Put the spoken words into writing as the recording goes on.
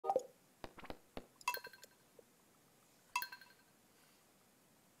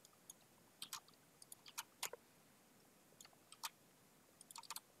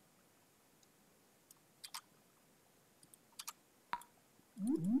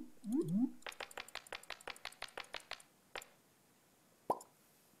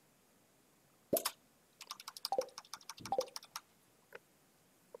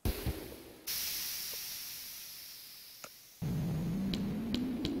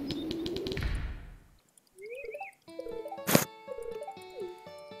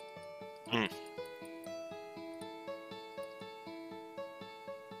Hmm.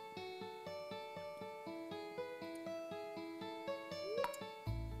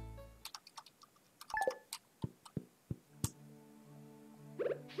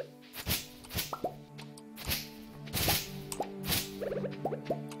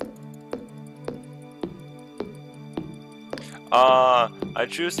 I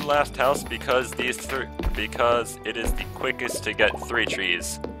choose the last house because because it is the quickest to get 3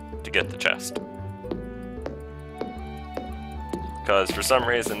 trees to get the chest. Because for some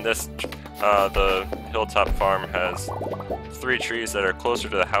reason the hilltop farm has 3 trees that are closer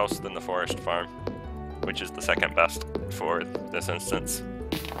to the house than the forest farm, which is the second best for this instance.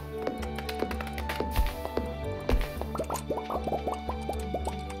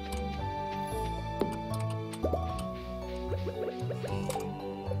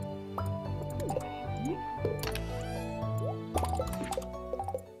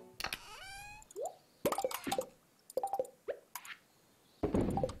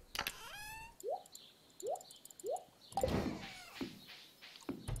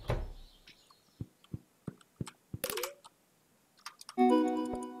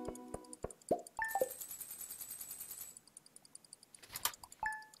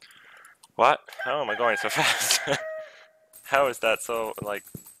 What? How am I going so fast? How is that so, like,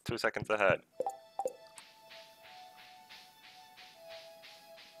 2 seconds ahead?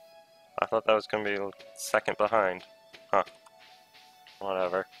 I thought that was gonna be a second behind. Huh.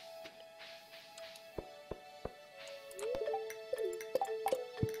 Whatever.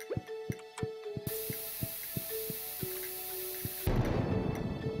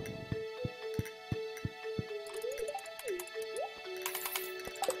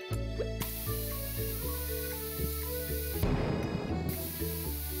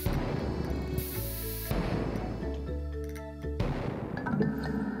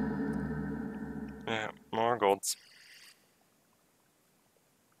 Yeah, more golds.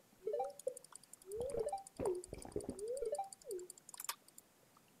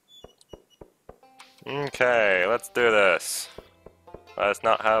 Okay, let's do this. Let's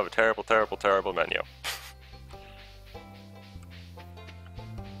not have a terrible, terrible, terrible menu.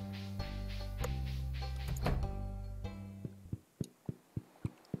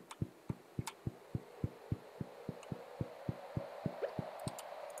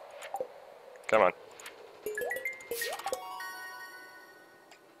 Come on.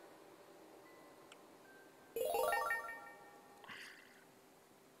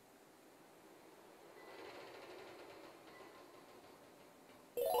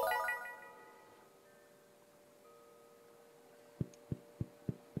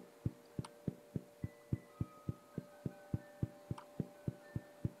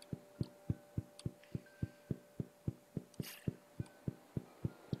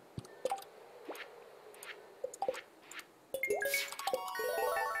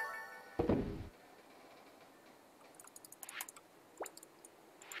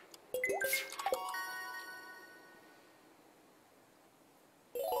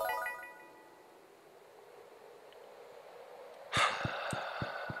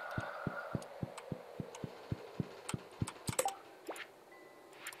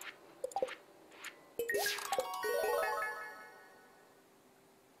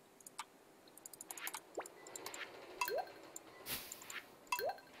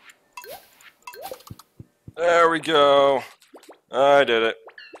 There we go. I did it.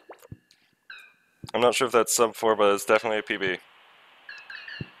 I'm not sure if that's sub 4, but it's definitely a PB.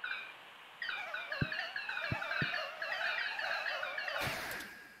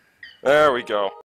 There we go.